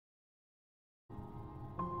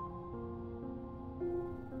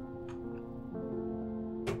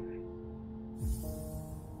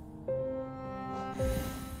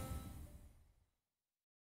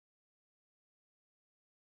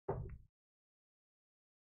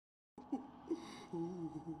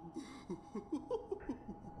Welcome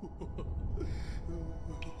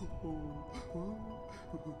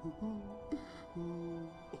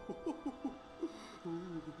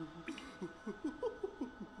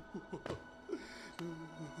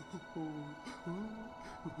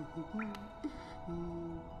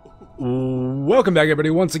back, everybody,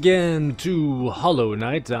 once again to Hollow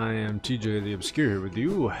Knight. I am TJ the Obscure here with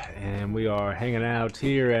you, and we are hanging out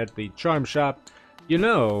here at the Charm Shop. You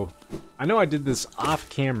know, I did this off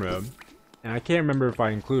camera, and I can't remember if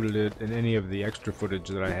I included it in any of the extra footage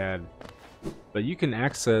that I had, but you can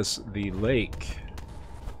access the lake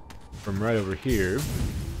from right over here.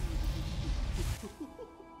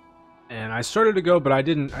 And I started to go, but I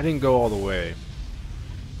didn't go all the way.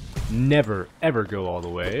 Never, ever go all the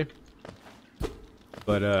way.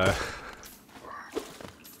 But,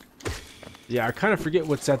 yeah, I kind of forget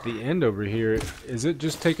what's at the end over here. Is it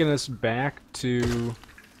just taking us back to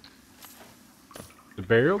the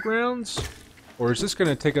burial grounds? Or is this going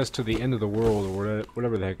to take us to the end of the world, or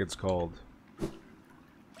whatever the heck it's called?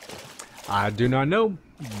 I do not know,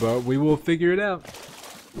 but we will figure it out.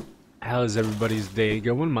 How is everybody's day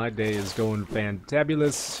going? My day is going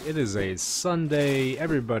fantabulous. It is a Sunday.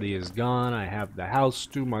 Everybody is gone. I have the house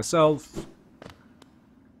to myself.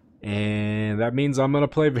 And that means I'm gonna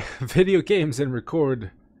play video games and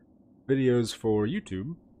record videos for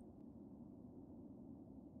YouTube.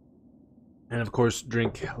 And of course,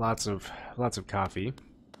 drink lots of coffee.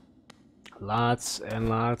 Lots and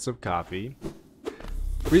lots of coffee.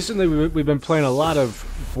 Recently, we've been playing a lot of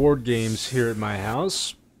board games here at my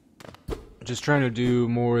house. Just trying to do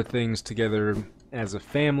more things together as a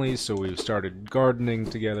family. So we've started gardening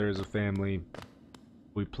together as a family.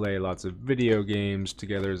 We play lots of video games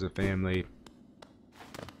together as a family.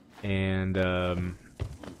 And, you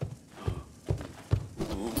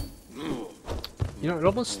know, it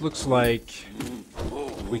almost looks like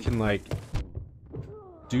we can, like,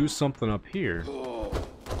 do something up here.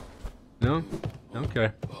 No?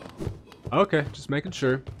 Okay. Okay, just making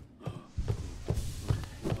sure.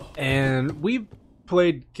 And we've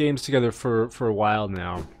played games together for a while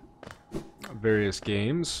now. Various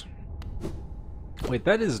games. Wait,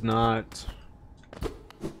 that is not...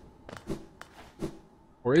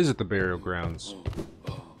 Or is it the burial grounds?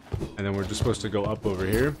 And then we're just supposed to go up over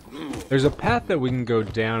here. There's a path that we can go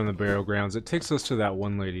down in the burial grounds. It takes us to that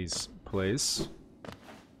one lady's place.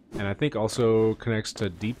 And I think also connects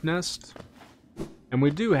to Deep Nest. And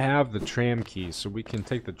we do have the tram key, so we can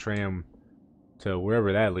take the tram to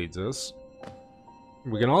wherever that leads us.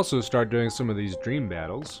 We can also start doing some of these dream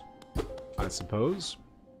battles, I suppose.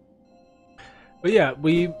 But yeah,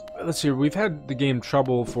 let's see, we've had the game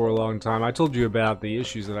Trouble for a long time. I told you about the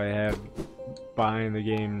issues that I had buying the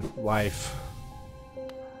game Life.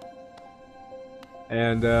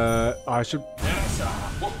 And, I was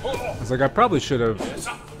like, I probably should have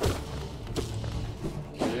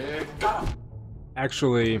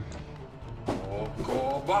actually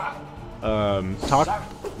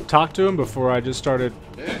talk to him before I just started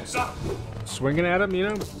swinging at him, you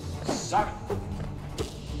know?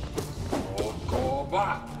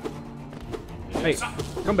 Hey,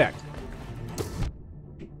 come back.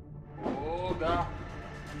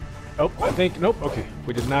 Oh, I think, nope, okay.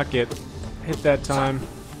 We did not get hit that time.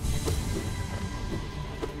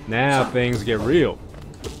 Now things get real.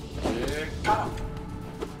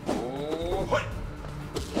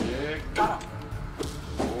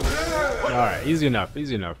 Alright, easy enough,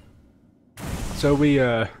 easy enough. So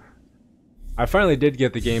I finally did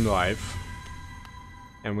get the game live.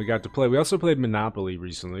 And we got to play. We also played Monopoly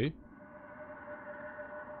recently.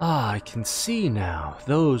 Ah, I can see now.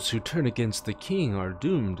 Those who turn against the king are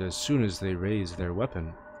doomed as soon as they raise their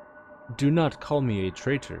weapon. Do not call me a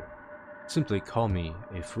traitor. Simply call me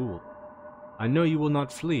a fool. I know you will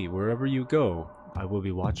not flee. Wherever you go, I will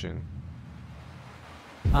be watching.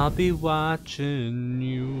 I'll be watching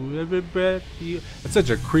you every breath you... That's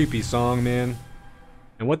such a creepy song, man.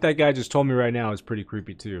 And what that guy just told me right now is pretty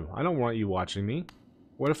creepy too. I don't want you watching me.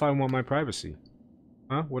 What if I want my privacy?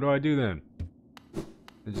 Huh? What do I do then?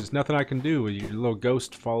 There's just nothing I can do with your little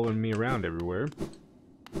ghost following me around everywhere.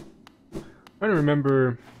 I'm trying to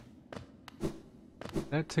remember...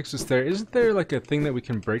 That takes us there. Isn't there like a thing that we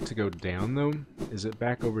can break to go down though? Is it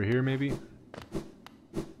back over here maybe?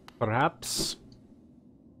 Perhaps?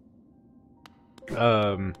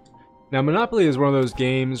 Now Monopoly is one of those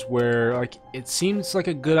games where like it seems like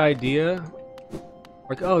a good idea.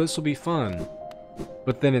 Like, oh, this will be fun.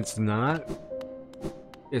 But then it's not.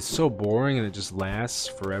 It's so boring and it just lasts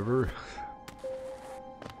forever.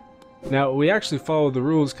 Now, we actually followed the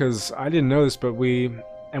rules because I didn't know this, but we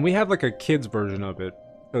have like a kid's version of it.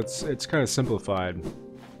 So it's kind of simplified.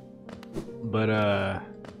 But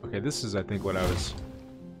okay, this is I think what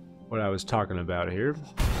I was talking about here.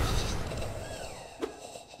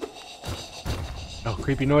 Oh,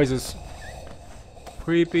 creepy noises.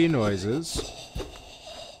 Creepy noises.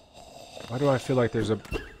 Why do I feel like there's a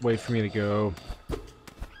way for me to go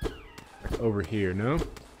over here, no?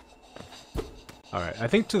 Alright, I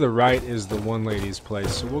think to the right is the one lady's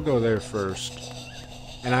place, so we'll go there first.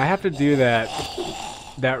 And I have to do that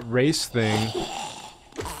race thing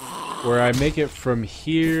where I make it from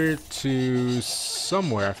here to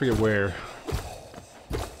somewhere, I forget where.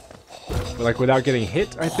 But like without getting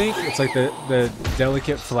hit, I think? It's like the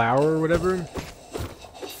delicate flower or whatever.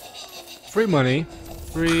 Free money.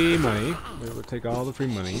 Free money. We'll take all the free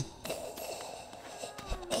money.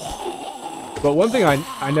 But one thing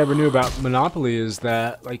I never knew about Monopoly is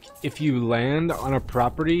that, like, if you land on a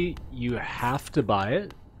property, you have to buy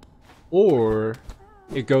it, or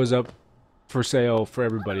it goes up for sale for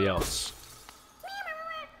everybody else.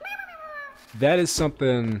 That is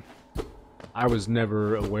something I was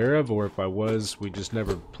never aware of, or if I was, we just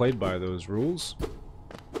never played by those rules.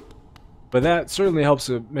 But that certainly helps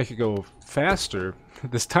to make it go faster.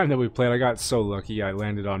 This time that we played, I got so lucky. I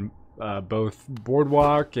landed on both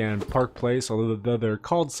Boardwalk and Park Place, although they're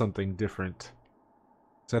called something different.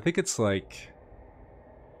 So I think it's like...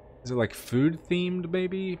 Is it like food themed,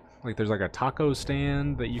 maybe? Like there's like a taco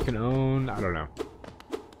stand that you can own? I don't know.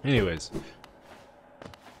 Anyways.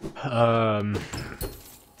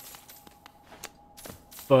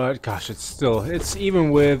 But gosh, it's even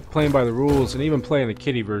with playing by the rules and even playing the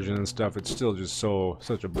kiddie version and stuff, it's still just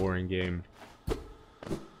such a boring game.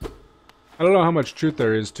 I don't know how much truth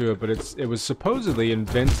there is to it, but it was supposedly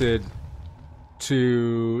invented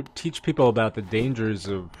to teach people about the dangers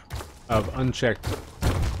of unchecked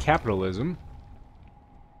capitalism.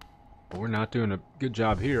 But we're not doing a good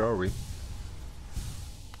job here, are we?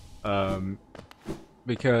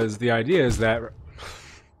 Because the idea is that...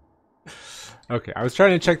 Okay, I was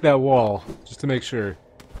trying to check that wall, just to make sure.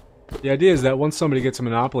 The idea is that once somebody gets a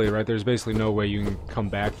monopoly, right, there's basically no way you can come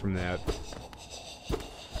back from that.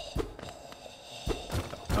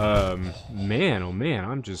 Man, oh man,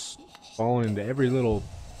 I'm just falling into every little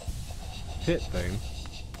pit thing.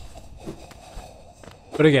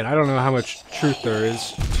 But again, I don't know how much truth there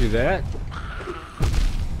is to that.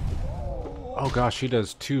 Oh gosh, he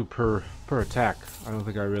does 2 per attack. I don't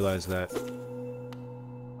think I realized that.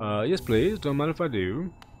 Yes please, don't mind if I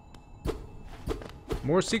do.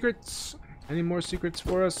 More secrets? Any more secrets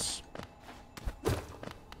for us?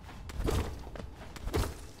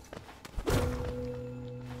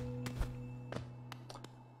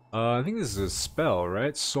 I think this is a spell,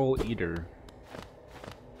 right? Soul Eater.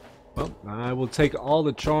 Well, I will take all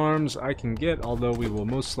the charms I can get, although we will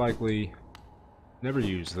most likely never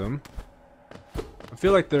use them. I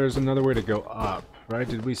feel like there's another way to go up, right?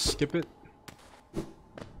 Did we skip it?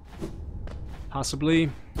 Possibly.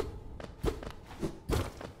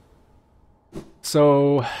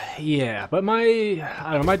 So, yeah, but I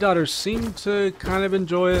don't know, my daughters seem to kind of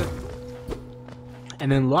enjoy it.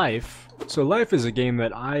 And then Life. So Life is a game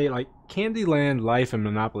that I like. Candyland, Life, and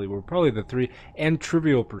Monopoly were probably the 3, and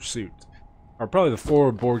Trivial Pursuit are probably the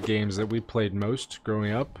 4 board games that we played most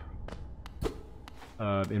growing up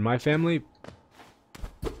in my family.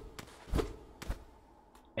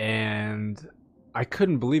 And I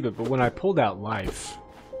couldn't believe it, but when I pulled out Life,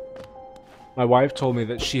 my wife told me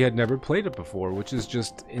that she had never played it before, which is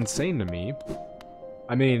just insane to me.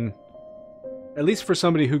 I mean, at least for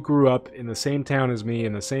somebody who grew up in the same town as me,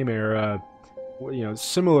 in the same era, you know, a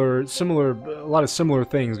lot of similar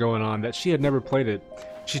things going on, that she had never played it.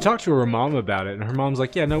 She talked to her mom about it, and her mom's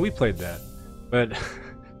like, yeah, no, we played that. But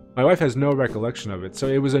my wife has no recollection of it, so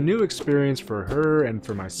it was a new experience for her and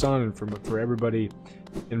for my son and for everybody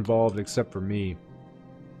involved except for me.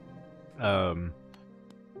 And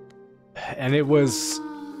it was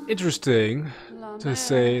interesting, to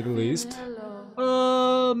say the least.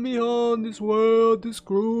 Ah, me on this world, this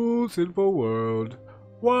cruel, sinful world.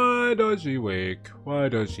 Why does she wake? Why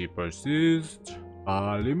does she persist?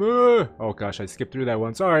 Alimer. Oh gosh, I skipped through that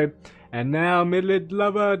one, sorry. And now, middle-aged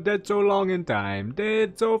lover, dead so long in time,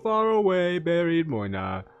 dead so far away, buried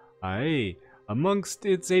mourner. Aye, amongst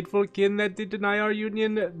its hateful kin that did deny our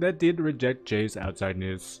union, that did reject Jay's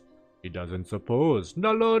outsideness. He doesn't suppose.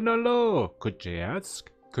 Nullo, nullo. Could she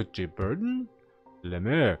ask? Could she burden?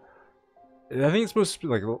 Lemer. I think it's supposed to be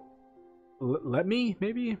like, let me,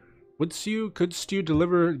 maybe? Could Stew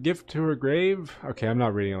deliver a gift to her grave? Okay, I'm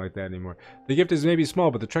not reading it like that anymore. The gift is maybe small,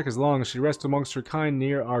 but the trek is long. She rests amongst her kind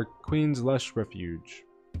near our queen's lush refuge.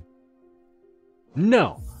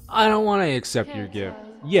 No! I don't want to accept your gift.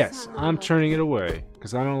 Yes, I'm turning it away,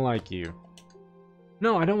 because I don't like you.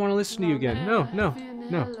 No, I don't want to listen to you again. No, no,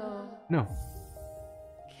 no, no.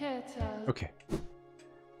 Okay.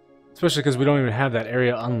 Especially because we don't even have that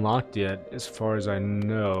area unlocked yet, as far as I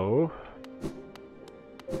know.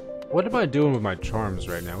 What am I doing with my charms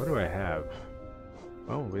right now? What do I have?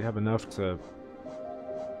 Oh, we have enough to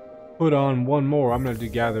put on one more. I'm gonna do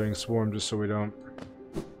Gathering Swarm just so we don't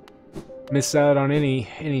miss out on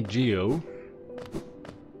any geo.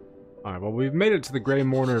 Alright, well we've made it to the Grey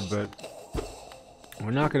Mourner, but we're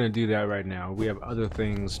not gonna do that right now. We have other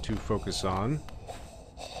things to focus on.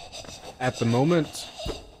 At the moment,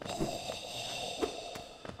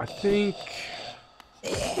 I think...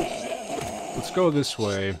 Let's go this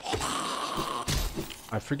way.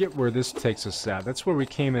 I forget where this takes us at. That's where we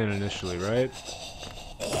came in initially, right?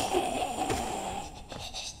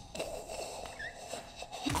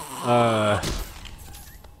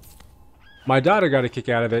 My daughter got a kick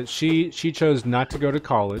out of it. She chose not to go to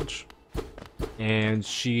college. And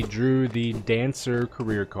she drew the dancer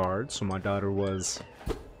career card. So my daughter was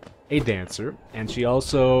a dancer. And she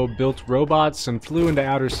also built robots and flew into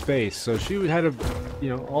outer space. So she had a, you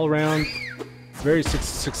know, all-around very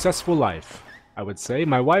successful life, I would say.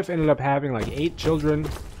 My wife ended up having like 8 children.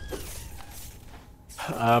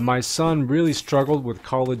 My son really struggled with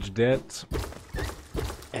college debt.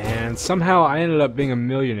 And somehow I ended up being a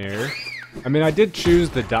millionaire. I mean, I did choose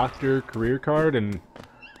the doctor career card and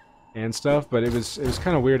stuff, but it was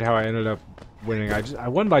kind of weird how I ended up winning. I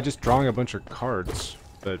won by just drawing a bunch of cards.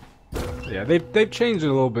 But yeah, they've changed it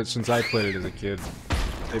a little bit since I played it as a kid.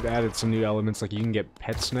 They've added some new elements, like you can get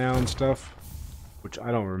pets now and stuff, which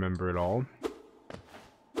I don't remember at all.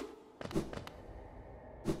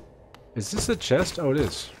 Is this a chest? Oh, it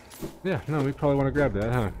is. Yeah, no, we probably want to grab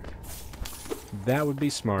that, huh? That would be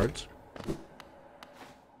smart.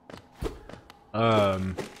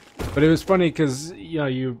 But it was funny because, you know,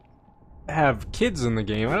 you have kids in the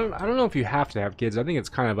game. I don't know if you have to have kids. I think it's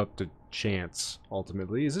kind of up to chance,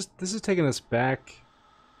 ultimately. This is taking us back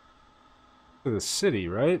to the city,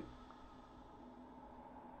 right?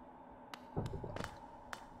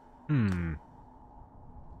 I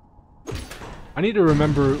need to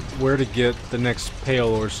remember where to get the next pale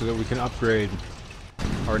ore so that we can upgrade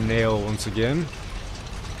our nail once again.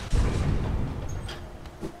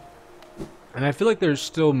 And I feel like there's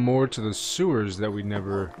still more to the sewers that we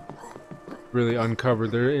never really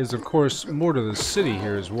uncovered. There is, of course, more to the city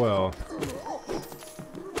here as well.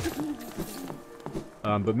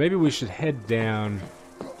 But maybe we should head down.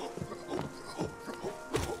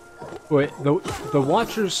 Wait, the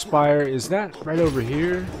Watcher's Spire, is that right over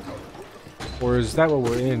here? Or is that what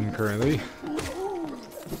we're in currently?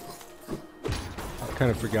 I've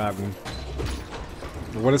kind of forgotten.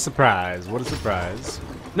 What a surprise, what a surprise.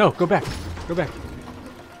 No, go back, go back.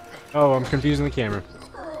 Oh, I'm confusing the camera.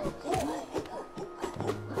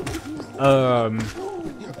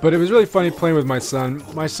 But it was really funny playing with my son.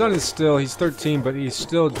 My son is still, he's 13, but he's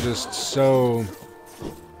still just so...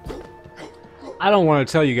 I don't want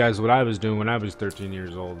to tell you guys what I was doing when I was 13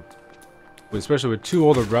 years old. Especially with 2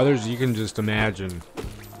 older brothers, you can just imagine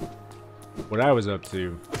what I was up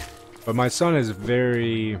to. But my son is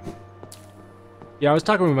very... Yeah, I was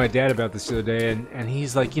talking with my dad about this the other day, and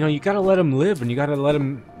he's like, you know, you gotta let him live, and you gotta let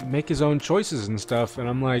him make his own choices and stuff. And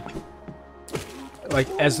I'm like,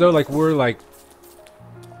 as though, like, we're, like,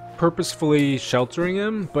 purposefully sheltering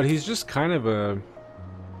him, but he's just kind of a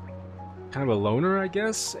loner, I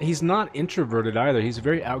guess. He's not introverted either. He's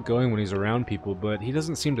very outgoing when he's around people, but he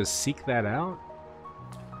doesn't seem to seek that out.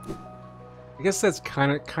 I guess that's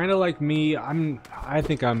kind of like me. I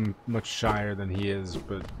think I'm much shyer than he is,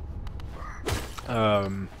 but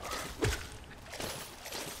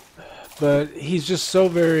he's just so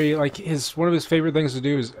very, like, one of his favorite things to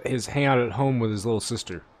do is hang out at home with his little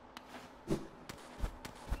sister.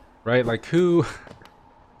 Right? Like,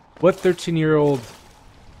 what 13-year-old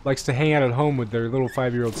likes to hang out at home with their little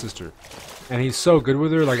 5-year-old sister? And he's so good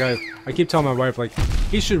with her. Like, I keep telling my wife, like,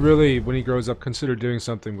 he should really, when he grows up, consider doing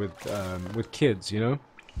something with kids, you know?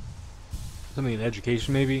 Something in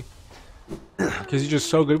education, maybe. Because he's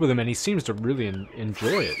just so good with them, and he seems to really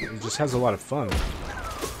enjoy it. He just has a lot of fun.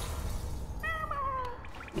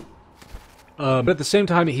 But at the same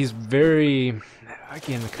time, he's very,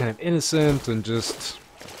 again, kind of innocent and just...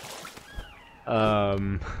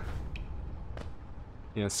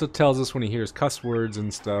 Yeah, still tells us when he hears cuss words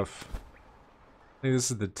and stuff. I think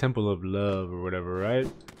this is the Temple of Love or whatever, right?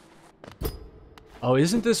 Oh,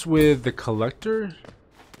 isn't this with the Collector?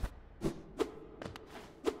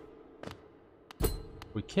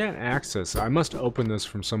 We can't access it. I must open this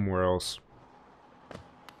from somewhere else.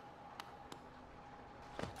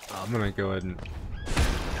 I'm gonna go ahead and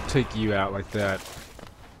take you out like that.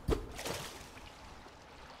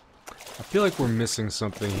 I feel like we're missing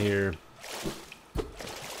something here.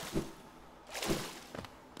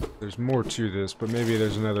 There's more to this, but maybe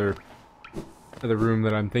there's another room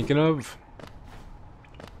that I'm thinking of.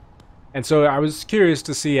 And so I was curious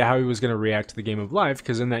to see how he was going to react to the game of life,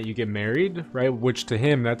 because in that you get married, right? Which to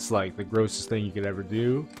him, that's like the grossest thing you could ever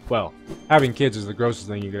do. Well, having kids is the grossest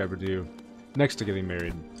thing you could ever do, next to getting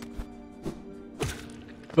married.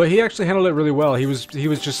 But he actually handled it really well. He was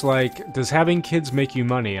just like, does having kids make you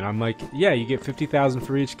money? And I'm like, yeah, you get 50,000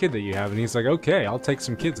 for each kid that you have. And he's like, okay, I'll take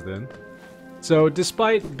some kids then. So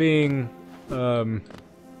despite being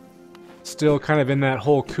still kind of in that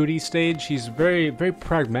whole cootie stage, he's very, very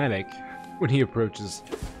pragmatic when he approaches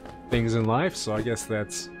things in life. So I guess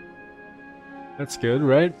that's good,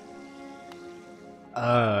 right?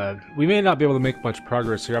 We may not be able to make much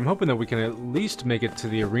progress here. I'm hoping that we can at least make it to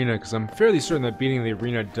the arena, because I'm fairly certain that beating the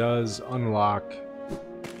arena does unlock... Oh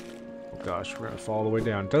gosh, we're gonna fall all the way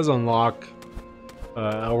down. Does unlock,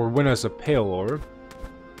 or win us a Pale Ore.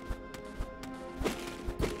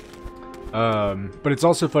 But it's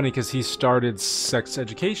also funny because he started sex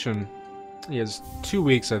education. He has 2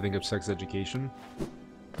 weeks, I think, of sex education.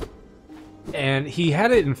 And he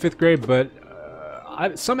had it in 5th grade, but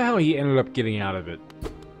somehow he ended up getting out of it.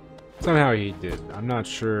 Somehow he did. I'm not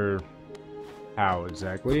sure how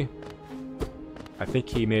exactly. I think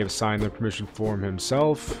he may have signed the permission form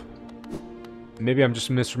himself. Maybe I'm just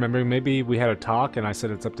misremembering. Maybe we had a talk and I said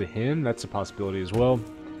it's up to him. That's a possibility as well.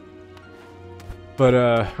 But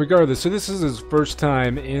regardless, so this is his first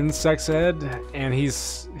time in sex ed, and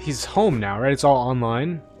he's home now, right? It's all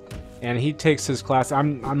online, and he takes his class.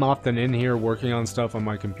 I'm often in here working on stuff on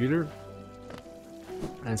my computer,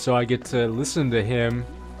 and so I get to listen to him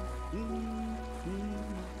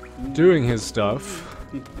doing his stuff,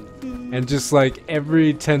 and just like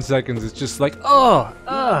every 10 seconds, it's just like, oh,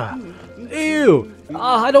 ew,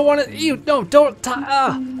 I don't want to, ew, no, don't,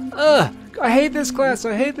 I hate this class,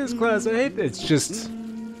 I hate this class, I hate this. It's just,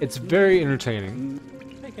 it's very entertaining.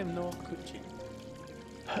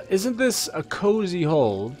 Isn't this a cozy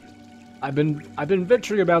hole? I've been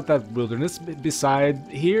venturing about that wilderness beside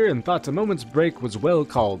here, and thought a moment's break was well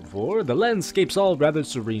called for. The landscape's all rather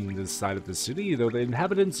serene this side of the city, though the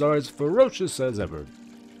inhabitants are as ferocious as ever.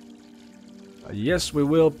 Yes, we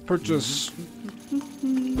will purchase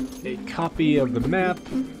a copy of the map.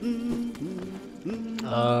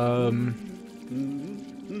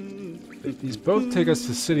 These both take us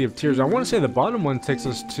to City of Tears. I want to say the bottom one takes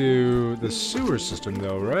us to the sewer system,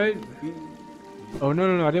 though, right? Oh,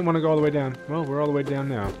 no, I didn't want to go all the way down. Well, we're all the way down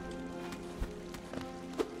now.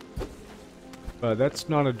 That's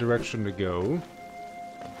not a direction to go.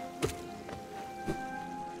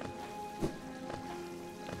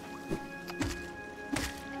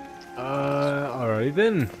 Alrighty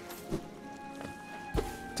then.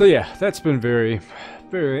 So yeah, that's been very,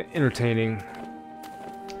 very entertaining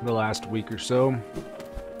the last week or so.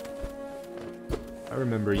 I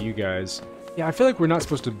remember you guys. Yeah, I feel like we're not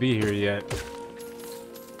supposed to be here yet.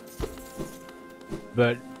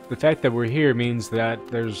 But the fact that we're here means that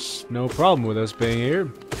there's no problem with us being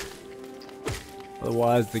here.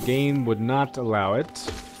 Otherwise, the game would not allow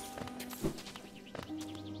it.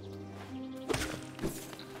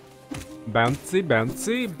 Bouncy,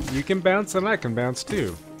 bouncy. You can bounce and I can bounce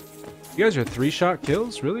too. You guys are 3-shot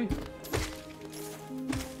kills? Really?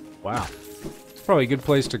 Wow. It's probably a good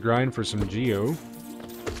place to grind for some geo.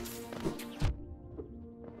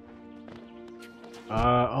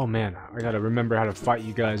 Oh man, I gotta remember how to fight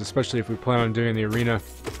you guys, especially if we plan on doing the arena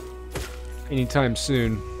anytime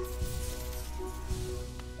soon.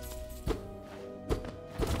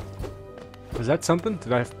 Was that something?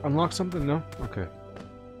 Did I unlock something? No? Okay.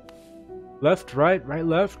 Left, right, right,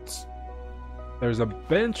 left. There's a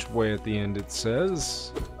bench way at the end, it says.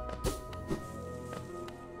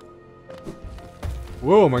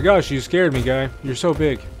 Whoa, my gosh, you scared me, guy. You're so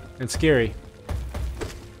big and scary.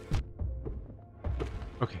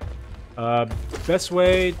 Okay. Best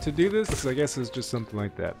way to do this, I guess, is just something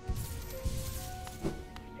like that.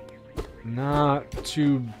 Not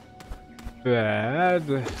too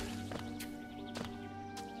bad.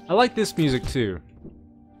 I like this music, too.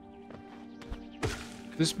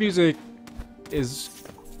 This music is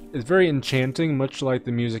very enchanting, much like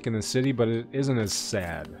the music in the city, but it isn't as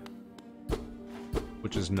sad,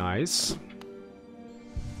 which is nice.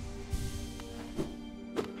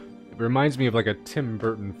 It reminds me of like a Tim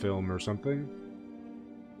Burton film or something.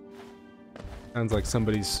 Sounds like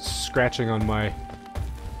somebody's scratching on my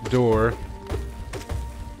door.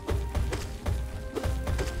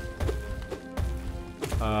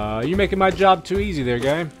 You're making my job too easy there,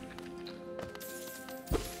 guy.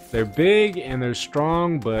 They're big and they're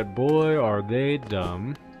strong, but boy, are they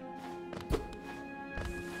dumb.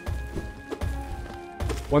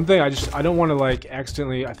 One thing, I don't want to, like,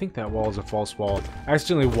 accidentally... I think that wall is a false wall.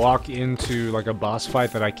 Accidentally walk into, like, a boss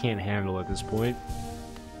fight that I can't handle at this point.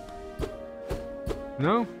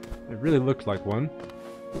 No? It really looked like one.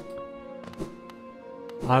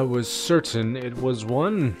 I was certain it was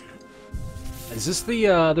one. Is this the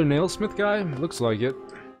other nailsmith guy? It looks like it.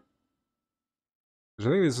 I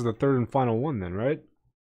think this is the third and final one then, right?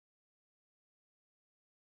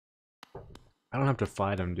 I don't have to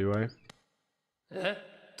fight him, do I?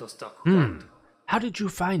 How did you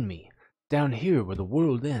find me? Down here where the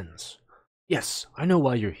world ends. Yes, I know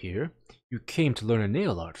why you're here. You came to learn a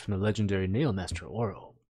nail art from the legendary nail master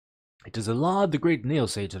Oro. It is a law of the great nail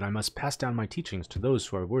sage that I must pass down my teachings to those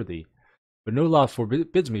who are worthy, but no law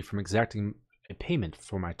forbids me from exacting a payment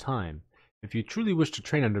for my time. If you truly wish to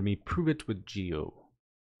train under me, prove it with Geo.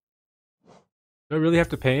 Do I really have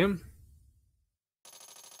to pay him?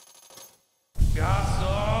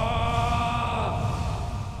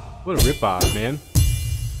 What a ripoff, man.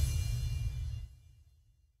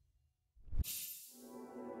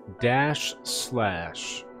 Dash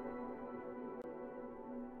slash.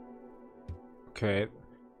 Okay.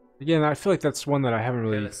 Again, I feel like that's one that I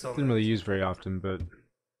didn't really use very often, but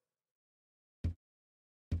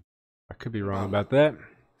I could be wrong about that.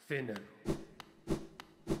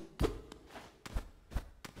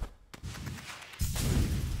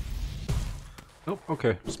 Oh,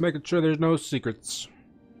 okay. Just making sure there's no secrets.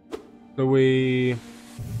 So we...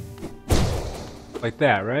 like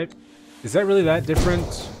that, right? Is that really that different?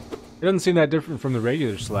 It doesn't seem that different from the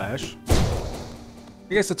regular slash.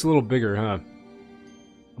 I guess it's a little bigger, huh?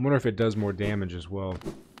 I wonder if it does more damage as well.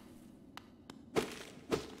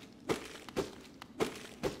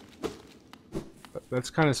 That's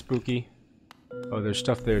kind of spooky. Oh, there's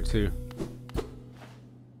stuff there too.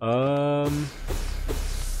 I'm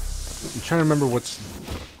trying to remember what's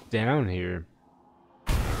down here.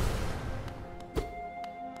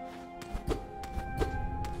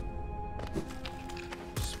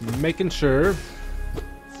 Just making sure.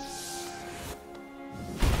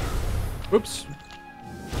 Oops.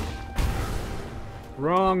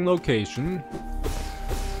 Wrong location.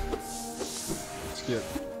 Let's get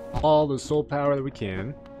all the soul power that we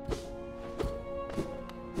can.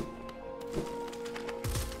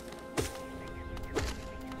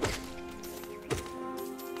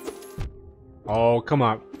 Oh, come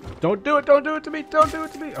on. Don't do it! Don't do it to me! Don't do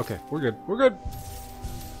it to me! Okay, we're good. We're good.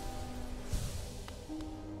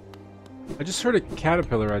 I just heard a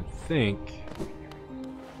caterpillar, I think.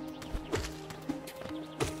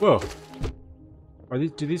 Whoa.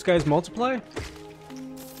 Do these guys multiply?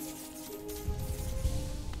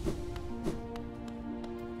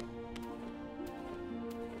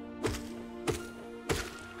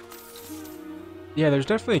 Yeah, there's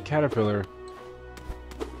definitely a caterpillar.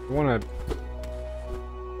 I wanna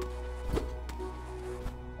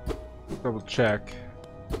double check.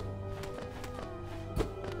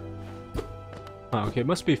 Oh, okay, it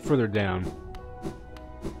must be further down.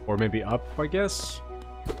 Or maybe up, I guess?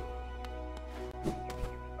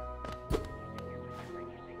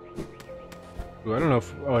 Ooh, I don't know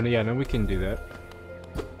if... oh, yeah, no, we can do that.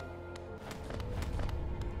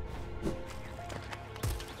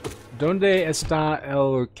 ¿Dónde está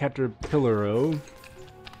el caterpillaro?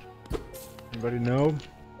 Anybody know?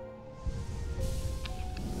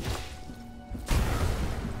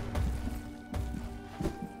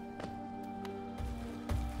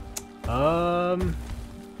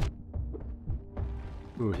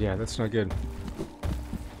 Ooh, yeah, that's not good.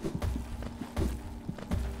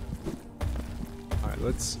 Alright,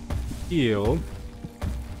 let's heal.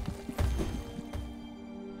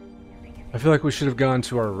 I feel like we should have gone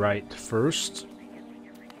to our right first.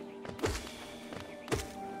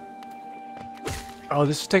 Oh,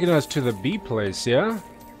 this is taking us to the B place, yeah?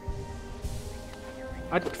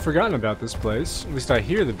 I'd forgotten about this place. At least I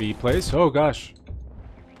hear the B place. Oh, gosh.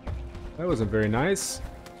 That wasn't very nice.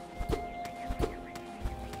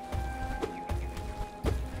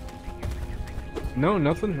 No,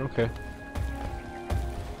 nothing? Okay.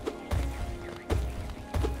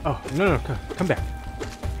 Oh, no, come back.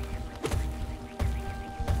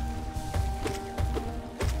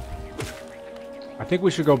 I think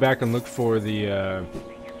we should go back and look for the,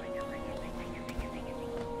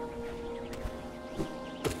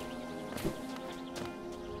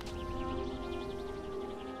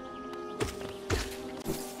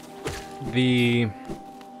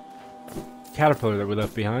 caterpillar that we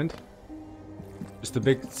left behind. There's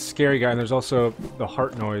the big scary guy, and there's also the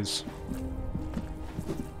heart noise.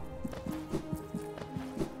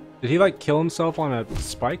 Did he, like, kill himself on a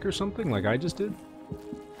spike or something, like I just did?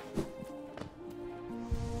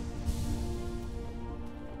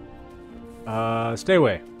 Stay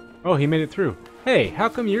away. Oh, he made it through. Hey, how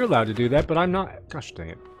come you're allowed to do that, but I'm not? Gosh dang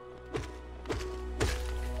it.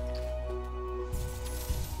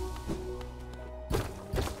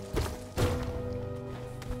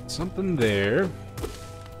 Something there.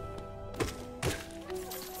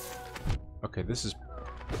 Okay, this is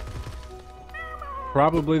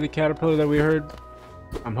probably the caterpillar that we heard.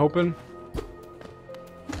 I'm hoping.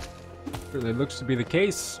 Really looks to be the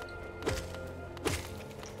case.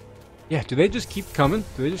 Yeah, do they just keep coming?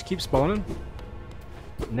 Do they just keep spawning?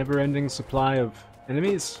 Never-ending supply of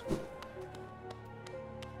enemies?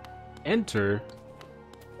 Enter?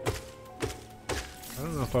 I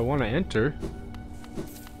don't know if I want to enter.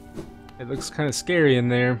 It looks kind of scary in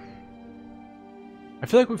there. I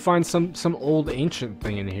feel like we find some old ancient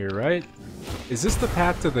thing in here, right? Is this the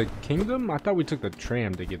path to the kingdom? I thought we took the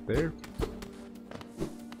tram to get there.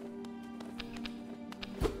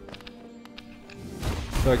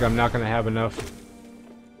 I feel like I'm not going to have enough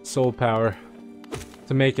soul power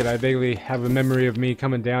to make it. I vaguely have a memory of me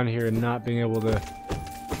coming down here and not being able to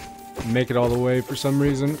make it all the way for some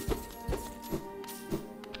reason.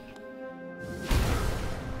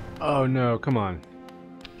 Oh no, come on.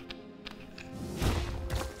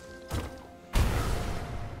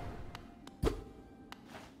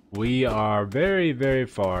 We are very, very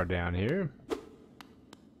far down here.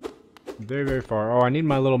 Very, very far. Oh, I need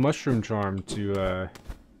my little mushroom charm to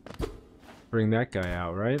bring that guy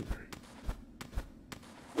out, right?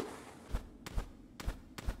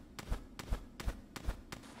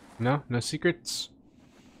 No? No secrets?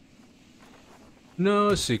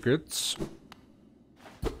 No secrets.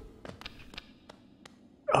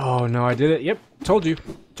 Oh no, I did it. Yep, told you.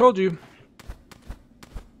 Told you.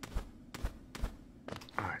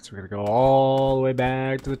 Alright, so we're gonna go all the way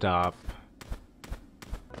back to the top.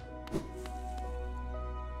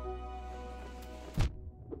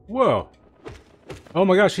 Whoa. Oh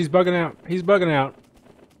my gosh, he's bugging out. He's bugging out.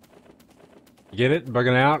 Get it?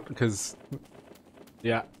 Bugging out? Because...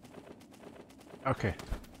 yeah. Okay.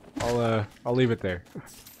 I'll leave it there.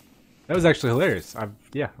 That was actually hilarious.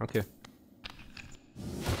 Yeah, okay.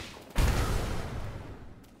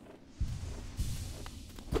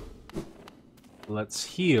 Let's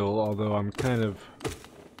heal, although I'm kind of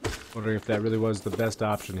wondering if that really was the best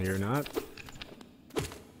option here or not.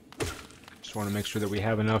 Just want to make sure that we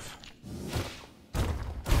have enough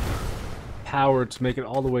power to make it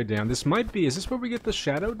all the way down. This might be... is this where we get the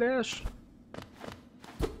shadow dash?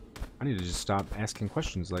 I need to just stop asking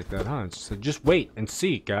questions like that, huh? It's just, like, just wait and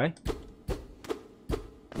see, guy.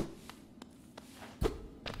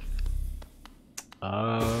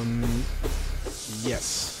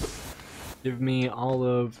 Yes. Give me all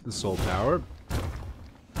of the soul power.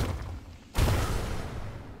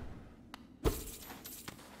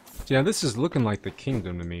 Yeah, this is looking like the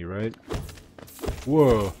kingdom to me, right?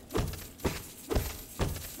 Whoa.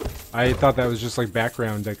 I thought that was just like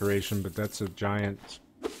background decoration, but that's a giant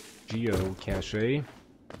geocache.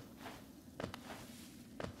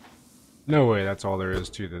 No way, that's all there is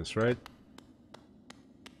to this, right?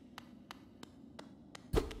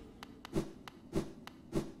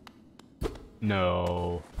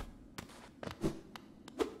 No.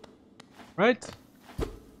 Right?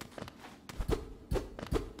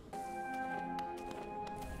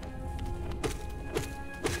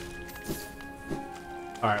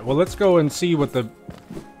 Alright, well let's go and see what the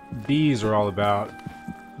bees are all about.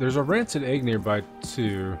 There's a rancid egg nearby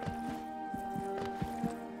too.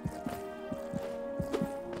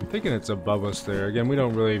 I'm thinking it's above us there. Again, we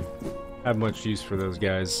don't really have much use for those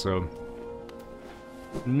guys, so...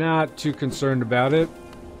 not too concerned about it.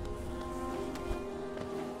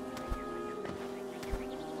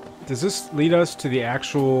 Does this lead us to the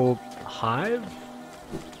actual hive?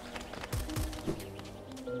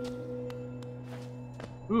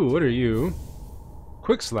 Ooh, what are you?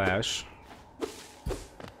 Quick slash.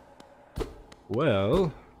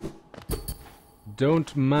 Well,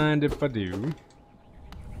 don't mind if I do.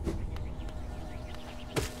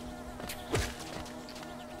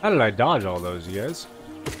 How did I dodge all those, you guys?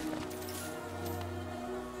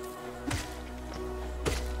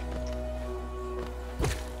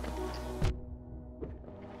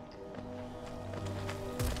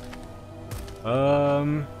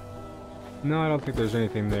 No, I don't think there's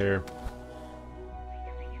anything there.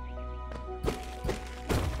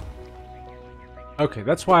 Okay,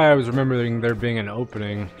 that's why I was remembering there being an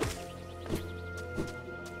opening.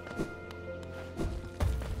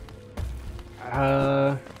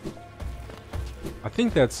 I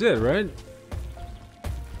think that's it, right?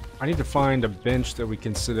 I need to find a bench that we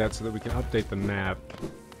can sit at so that we can update the map.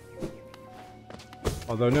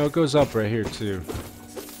 Although, no, it goes up right here, too.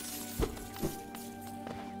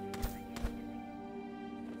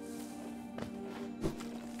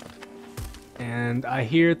 And I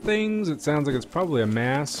hear things. It sounds like it's probably a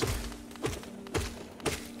mask.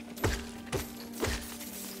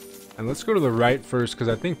 And let's go to the right first, because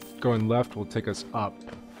I think going left will take us up.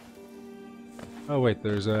 Oh, wait,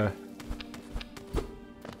 there's a...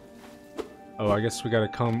 Oh, I guess we gotta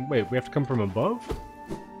come... Wait, we have to come from above?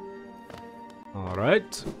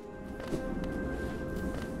 Alright.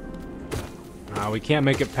 We can't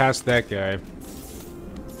make it past that guy.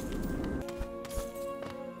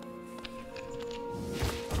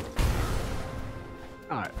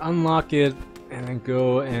 Alright, unlock it, and then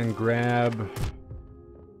go and grab...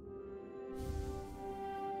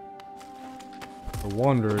 the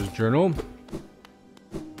Wanderer's Journal.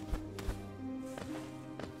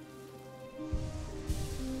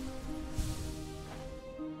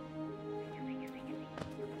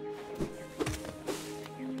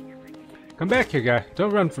 Come back here, guy.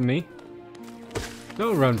 Don't run from me.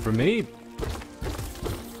 Don't run from me.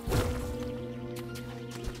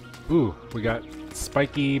 Ooh, we got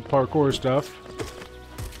spiky parkour stuff.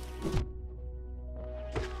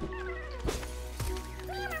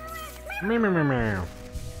 Meow, meow, meow, meow.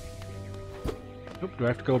 Oop, do I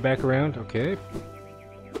have to go back around? Okay.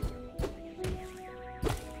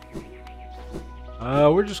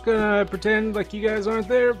 We're just gonna pretend like you guys aren't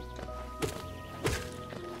there.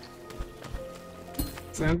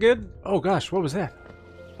 Sound good? Oh gosh, what was that?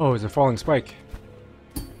 Oh, it's a falling spike.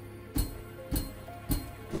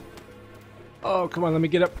 Oh, come on, let me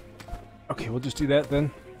get up. Okay, we'll just do that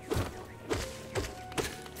then.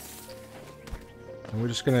 And we're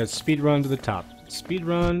just gonna speed run to the top. Speed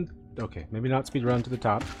run. Okay, maybe not speed run to the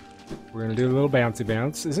top. We're gonna do a little bouncy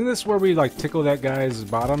bounce. Isn't this where we like tickle that guy's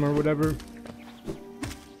bottom or whatever?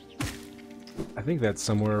 I think that's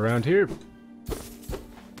somewhere around here.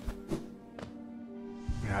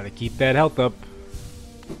 Gotta keep that health up.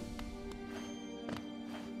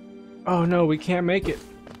 Oh no, we can't make it.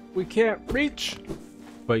 We can't reach.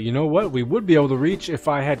 But you know what? We would be able to reach if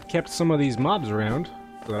I had kept some of these mobs around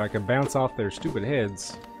so that I could bounce off their stupid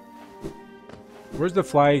heads. Where's the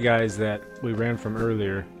fly guys that we ran from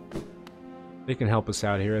earlier? They can help us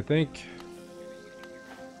out here, I think.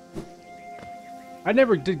 I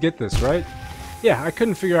never did get this, right? Yeah, I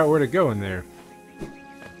couldn't figure out where to go in there.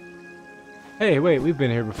 Hey, wait, we've been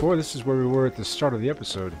here before. This is where we were at the start of the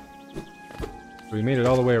episode. So we made it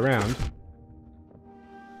all the way around.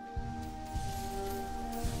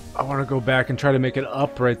 I want to go back and try to make it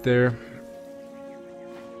up right there.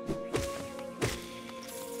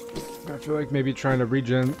 I feel like maybe trying to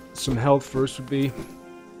regen some health first would be...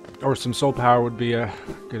 or some soul power would be a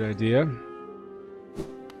good idea.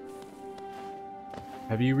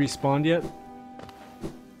 Have you respawned yet?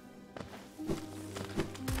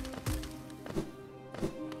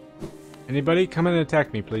 Anybody? Come in and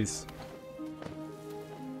attack me, please.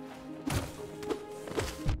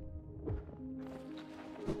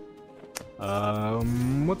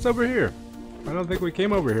 What's over here? I don't think we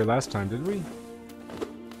came over here last time, did we?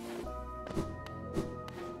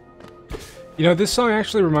 You know, this song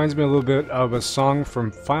actually reminds me a little bit of a song from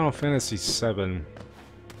Final Fantasy VII. I'm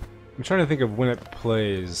trying to think of when it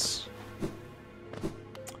plays.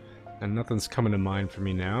 And nothing's coming to mind for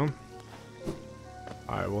me now.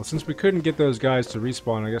 Alright, well, since we couldn't get those guys to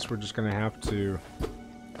respawn, I guess we're just gonna have to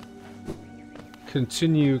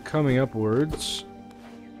continue coming upwards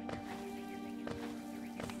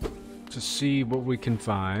to see what we can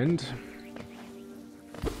find.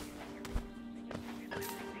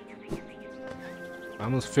 I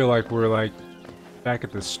almost feel like we're like back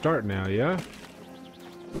at the start now, yeah?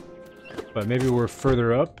 But maybe we're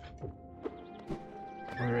further up.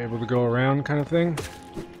 We're able to go around kind of thing.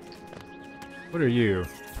 What are you?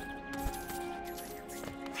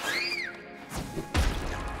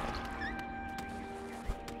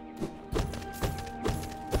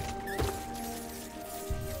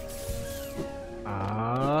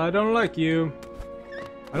 I don't like you.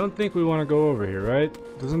 I don't think we want to go over here, right?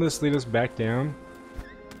 Doesn't this lead us back down?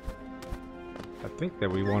 I think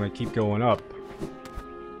that we want to keep going up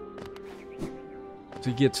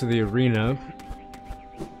to get to the arena.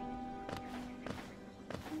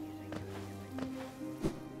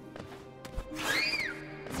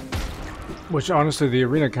 Which, honestly, the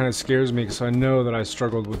arena kind of scares me because I know that I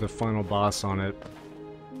struggled with the final boss on it.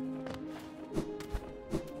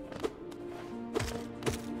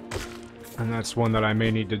 And And that's one that I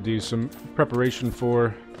may need to do some preparation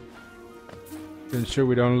for to ensure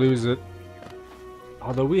we don't lose it.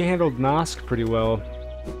 Although we handled Nosk pretty well.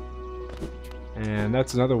 And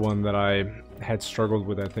that's another one that I had struggled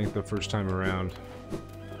with, I think, the first time around.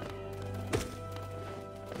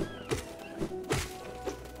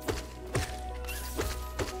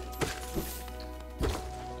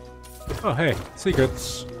 Oh, hey,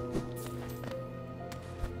 secrets.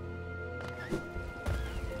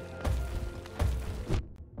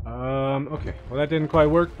 Okay. Well, that didn't quite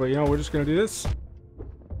work, but, you know, we're just gonna do this.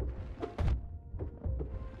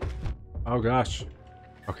 Oh, gosh.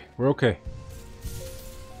 Okay, we're okay.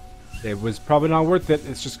 It was probably not worth it.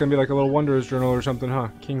 It's just gonna be like a little Wanderer's Journal or something, huh?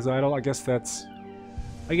 King's Idol? I guess that's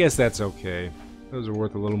okay. Those are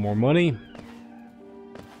worth a little more money.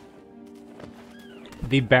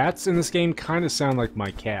 The bats in this game kind of sound like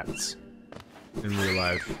my cats in real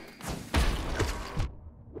life.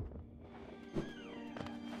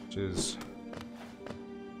 Which is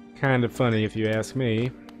kind of funny if you ask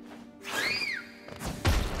me.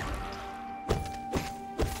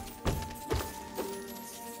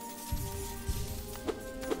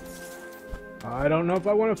 I don't know if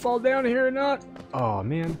I want to fall down here or not. Oh,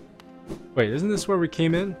 man. Wait, isn't this where we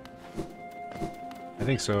came in? I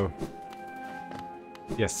think so.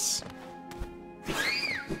 Yes.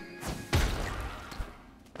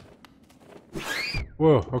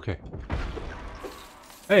 Whoa, okay.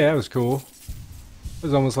 Hey, that was cool. It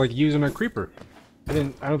was almost like using a creeper. I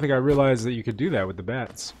don't think I realized that you could do that with the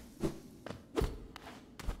bats.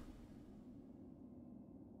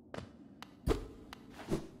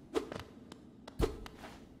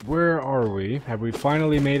 Where are we? Have we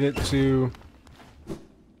finally made it to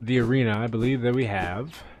the arena? I believe that we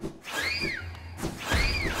have.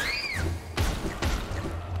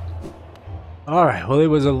 Alright, well, it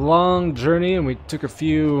was a long journey and we took a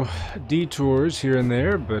few detours here and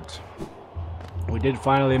there, but we did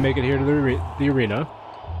finally make it here to the arena.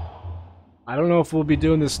 I don't know if we'll be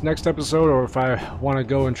doing this next episode or if I want to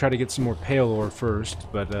go and try to get some more pale ore first,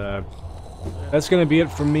 but that's going to be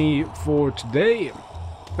it from me for today.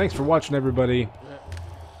 Thanks for watching, everybody.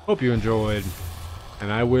 Hope you enjoyed, and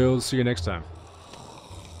I will see you next time.